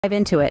Dive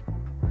into it.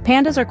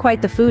 Pandas are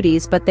quite the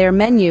foodies, but their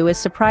menu is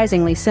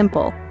surprisingly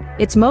simple.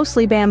 It's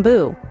mostly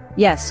bamboo.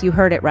 Yes, you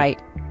heard it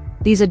right.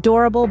 These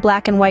adorable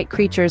black and white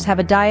creatures have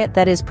a diet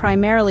that is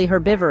primarily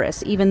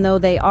herbivorous, even though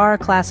they are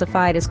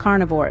classified as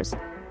carnivores.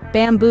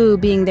 Bamboo,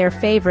 being their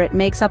favorite,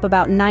 makes up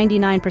about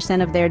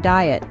 99% of their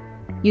diet.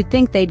 You'd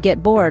think they'd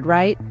get bored,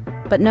 right?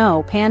 But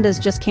no,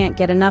 pandas just can't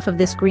get enough of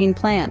this green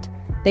plant.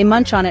 They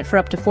munch on it for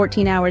up to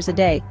 14 hours a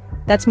day.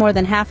 That's more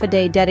than half a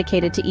day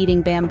dedicated to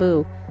eating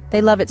bamboo.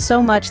 They love it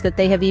so much that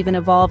they have even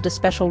evolved a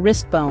special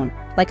wrist bone,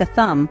 like a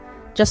thumb,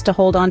 just to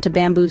hold on to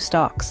bamboo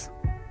stalks.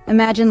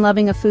 Imagine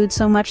loving a food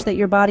so much that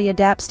your body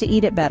adapts to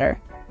eat it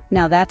better.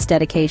 Now that's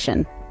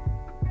dedication.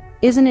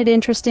 Isn't it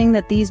interesting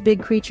that these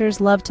big creatures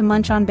love to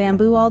munch on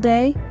bamboo all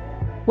day?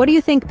 What do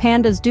you think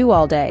pandas do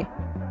all day?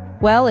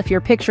 Well, if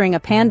you're picturing a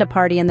panda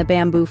party in the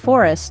bamboo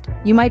forest,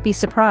 you might be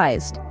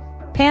surprised.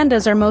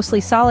 Pandas are mostly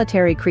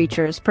solitary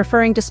creatures,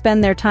 preferring to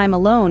spend their time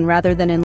alone rather than in